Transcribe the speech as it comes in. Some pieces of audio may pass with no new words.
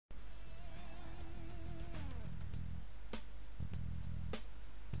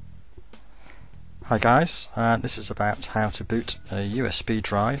Hi guys, this is about how to boot a USB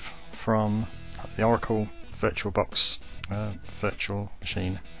drive from the Oracle VirtualBox virtual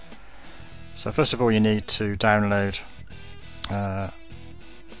machine. So first of all you need to download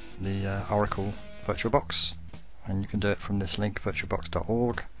the Oracle VirtualBox, and you can do it from this link,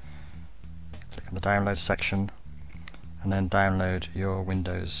 virtualbox.org. Click on the download section and then download your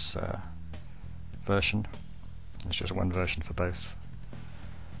Windows version. There's just one version for both.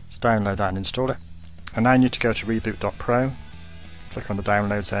 So download that and install it. And now you need to go to reboot.pro, click on the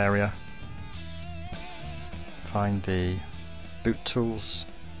downloads area, find the boot tools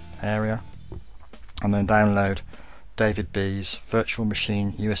area, and then download DavidB's virtual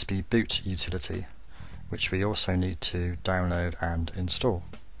machine USB boot utility, which we also need to download and install.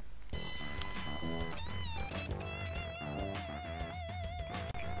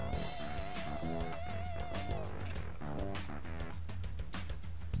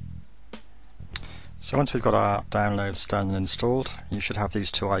 So once we've got our downloads done and installed, you should have these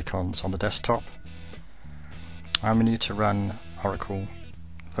two icons on the desktop. And we need to run Oracle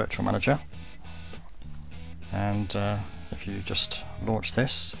Virtual Manager, and if you just launch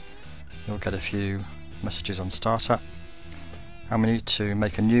this, you'll get a few messages on startup, and we need to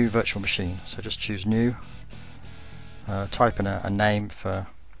make a new virtual machine. So just choose new, type in a name for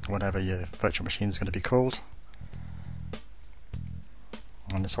whatever your virtual machine is going to be called,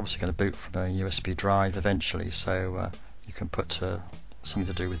 and it's obviously going to boot from a USB drive eventually, so you can put something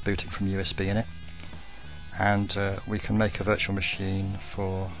to do with booting from USB in it. And we can make a virtual machine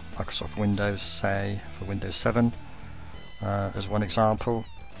for Microsoft Windows, say for Windows 7 as one example.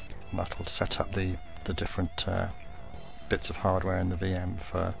 And that will set up the different bits of hardware in the VM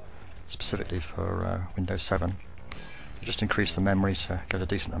specifically for Windows 7. So just increase the memory to get a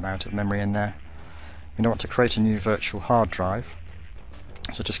decent amount of memory in there. We now want to create a new virtual hard drive.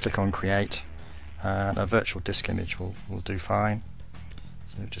 So just click on create, and a virtual disk image will do fine.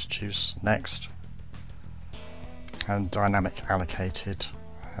 So just choose next, and dynamic allocated,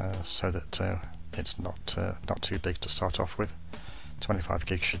 so that it's not too big to start off with. 25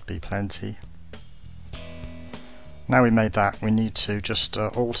 gigs should be plenty. Now we made that, we need to just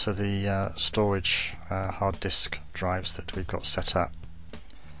alter the storage hard disk drives that we've got set up.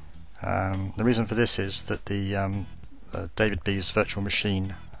 The reason for this is that the DavidB's virtual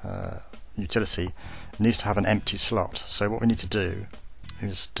machine utility needs to have an empty slot. So what we need to do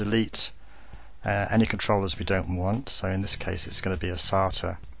is delete any controllers we don't want. So in this case it's going to be a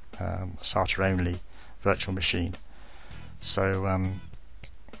SATA only virtual machine. So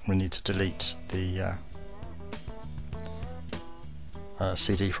we need to delete the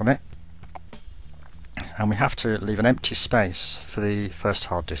CD from it, and we have to leave an empty space for the first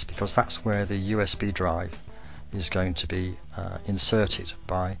hard disk, because that's where the USB drive is going to be inserted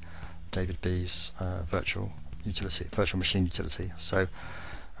by DavidB's virtual machine utility. So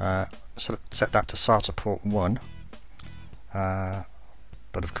set that to SATA port 1,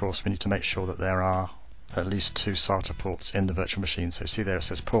 but of course we need to make sure that there are at least 2 SATA ports in the virtual machine. So see there it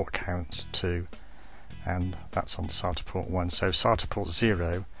says port count 2, and that's on SATA port 1. So SATA port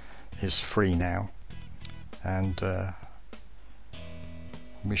 0 is free now, and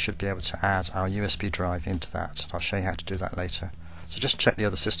we should be able to add our USB drive into that. I'll show you how to do that later. So just check the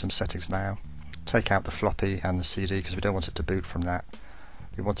other system settings now. Take out the floppy and the CD, because we don't want it to boot from that.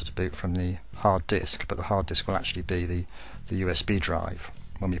 We want it to boot from the hard disk, but the hard disk will actually be the USB drive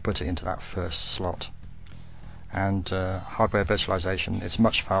when we put it into that first slot. And hardware virtualization is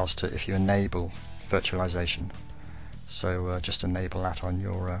much faster if you enable virtualization. So just enable that on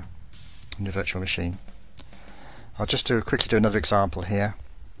your virtual machine. I'll just quickly do another example here.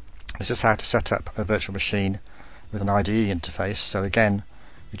 This is how to set up a virtual machine with an IDE interface. So again,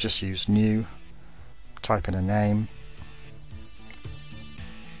 we just use new, type in a name,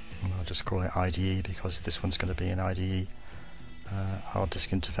 and I'll just call it IDE because this one's going to be an IDE hard disk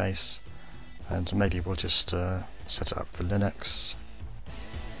interface, and maybe we'll just set it up for Linux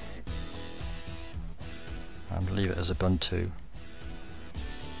and leave it as Ubuntu.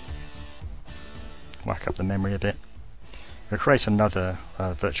 Whack up the memory a bit. We'll create another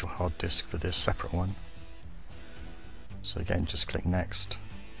virtual hard disk for this separate one. So again, just click next,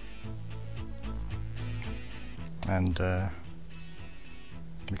 and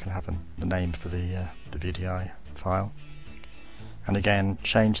we can have the name for the VDI file, and again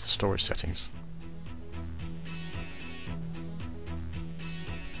change the storage settings.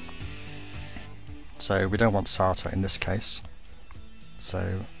 So we don't want SATA in this case,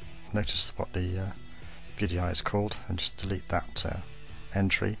 so notice what the VDI is called, and just delete that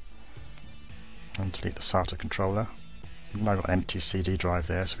entry and delete the SATA controller. We've now got an empty CD drive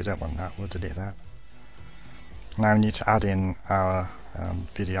there, so we don't want that, we'll delete that. Now we need to add in our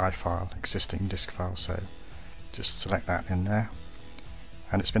VDI file, existing disk file, so just select that in there.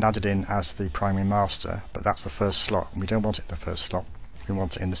 And it's been added in as the primary master, but that's the first slot, and we don't want it in the first slot, we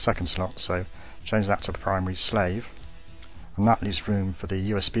want it in the second slot, so change that to primary slave, and that leaves room for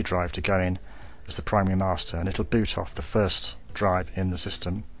the USB drive to go in as the primary master, and it'll boot off the first drive in the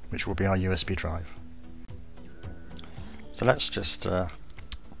system, which will be our USB drive. So let's just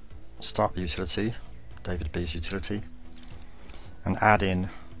start the utility, DavidB's utility, and add in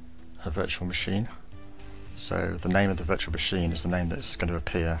a virtual machine. So the name of the virtual machine is the name that's going to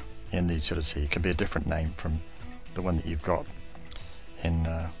appear in the utility. It can be a different name from the one that you've got in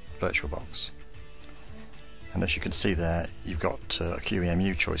VirtualBox. And as you can see there, you've got a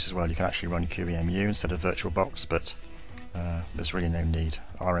QEMU choice as well. You can actually run QEMU instead of VirtualBox, but there's really no need.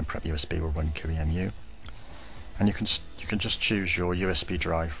 RMPrep USB will run QEMU. And you can just choose your USB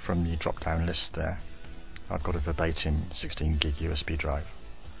drive from the drop-down list there. I've got a verbatim 16 gig USB drive.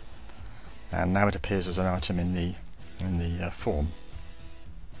 And now it appears as an item in the form.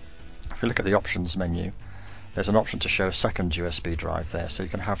 If you look at the options menu, there's an option to show a second USB drive there, so you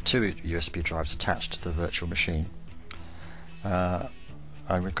can have two USB drives attached to the virtual machine.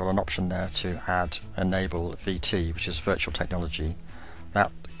 And we've got an option there to enable VT, which is virtual technology.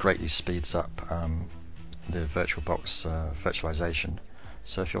 That greatly speeds up the VirtualBox virtualization.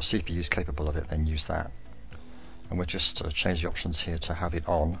 So if your CPU is capable of it, then use that. And we'll just change the options here to have it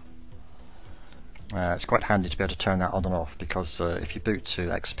on. It's quite handy to be able to turn that on and off, because if you boot to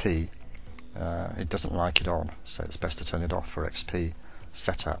XP, it doesn't like it on, so it's best to turn it off for XP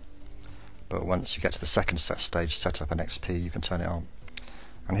setup. But once you get to the second stage setup in XP, you can turn it on.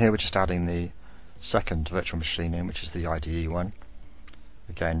 And here we're just adding the second virtual machine in, which is the IDE one.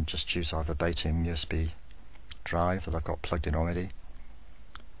 Again, just choose our verbatim USB drive that I've got plugged in already,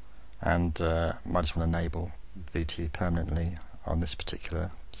 and might just want to enable VT permanently on this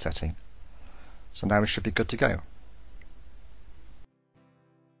particular setting. So now we should be good to go.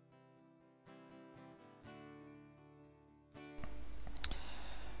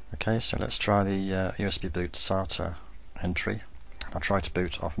 Okay, so let's try the USB boot SATA entry. I'll try to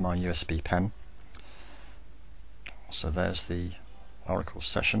boot off my USB pen. So there's the Oracle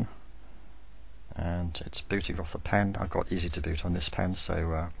session, and it's booting off the pen. I've got easy to boot on this pen,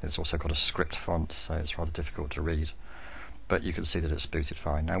 so it's also got a script font, so it's rather difficult to read, but you can see that it's booted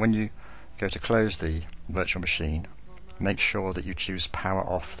fine. Now when you go to close the virtual machine, make sure that you choose power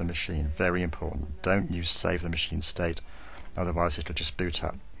off the machine. Very important. Don't use save the machine state, otherwise it'll just boot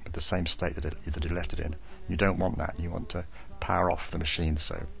up with the same state that you left it in. You don't want that. You want to power off the machine,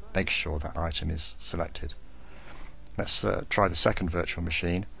 so make sure that item is selected. Let's try the second virtual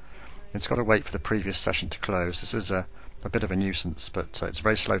machine. It's got to wait for the previous session to close. This is a bit of a nuisance, but it's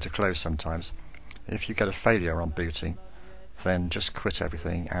very slow to close sometimes. If you get a failure on booting, then just quit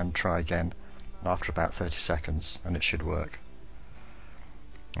everything and try again after about 30 seconds, and it should work.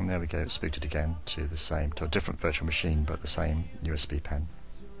 And there we go, it's booted again to a different virtual machine, but the same USB pen.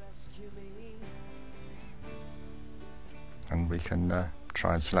 And we can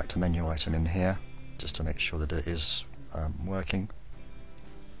try and select a menu item in here just to make sure that it is working.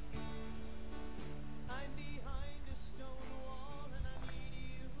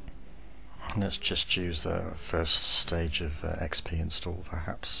 Let's just choose the first stage of XP install,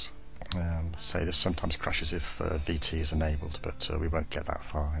 perhaps. Say this sometimes crashes if VT is enabled, but we won't get that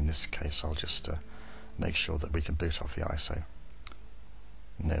far. In this case, I'll just make sure that we can boot off the ISO.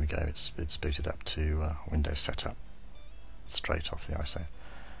 And there we go, it's booted up to Windows Setup, straight off the ISO.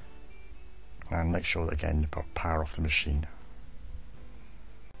 And make sure that again you've got power off the machine.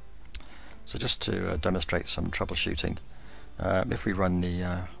 So just to demonstrate some troubleshooting, if we run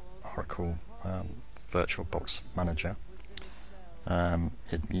the Oracle VirtualBox Manager,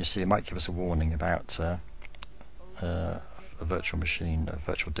 you see it might give us a warning about a virtual machine, a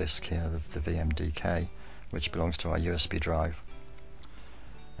virtual disk here, the vmdk, which belongs to our USB drive,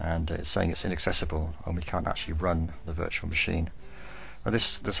 and it's saying it's inaccessible and we can't actually run the virtual machine. Well,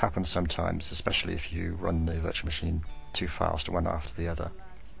 this happens sometimes, especially if you run the virtual machine too fast, one after the other.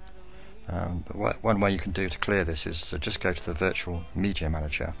 One way you can do to clear this is to just go to the Virtual Media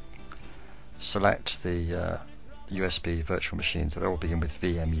Manager, select the USB virtual machines that all begin with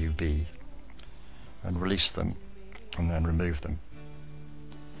VMUB, and release them, and then remove them.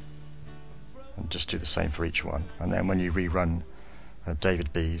 And just do the same for each one. And then when you rerun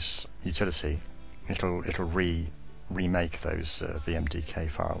DavidB's utility, it'll remake those vmdk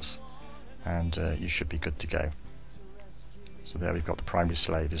files, and you should be good to go. So there we've got the primary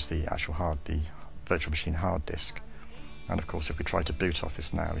slave is the actual the virtual machine hard disk. And of course, if we try to boot off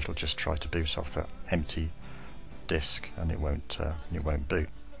this now, it'll just try to boot off the empty disk and it won't boot.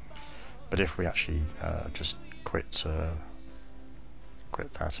 But if we actually just quit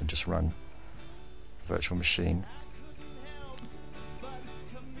that and just run the virtual machine,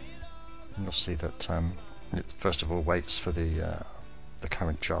 you'll see that it first of all waits for the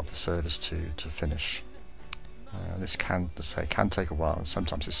current job, the service, to finish. This can take a while, and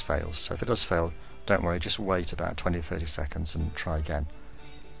sometimes this fails. So if it does fail, don't worry, just wait about 20-30 seconds and try again.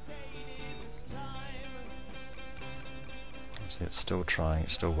 See, it's still trying,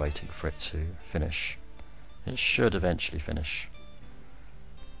 it's still waiting for it to finish. It should eventually finish,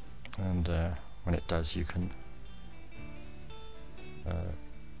 and when it does, you can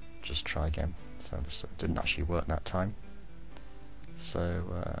just try again. So this didn't actually work that time. So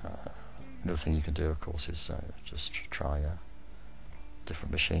another thing you can do, of course, is just try a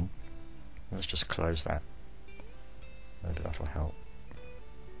different machine. Let's just close that. Maybe that'll help.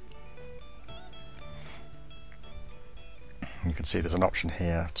 You can see there's an option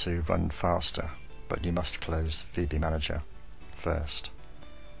here to run faster, but you must close VB Manager first.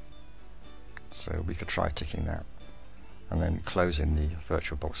 So we could try ticking that, and then closing the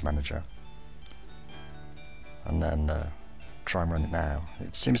VirtualBox Manager, and then try and run it now.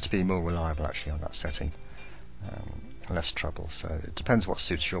 It seems to be more reliable actually on that setting, less trouble. So it depends what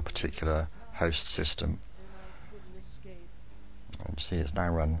suits your particular host system. And see, it's now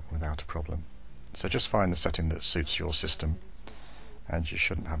run without a problem. So just find the setting that suits your system, and you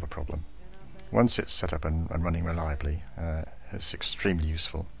shouldn't have a problem. Once it's set up and running reliably, it's extremely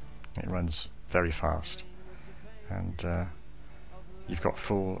useful. It runs very fast, and you've got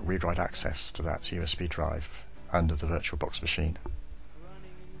full read-write access to that USB drive under the VirtualBox machine,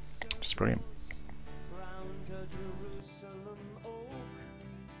 which is brilliant.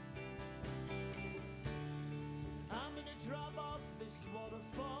 I'm gonna drop off this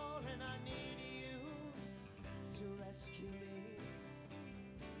waterfall, and I need you to rescue me.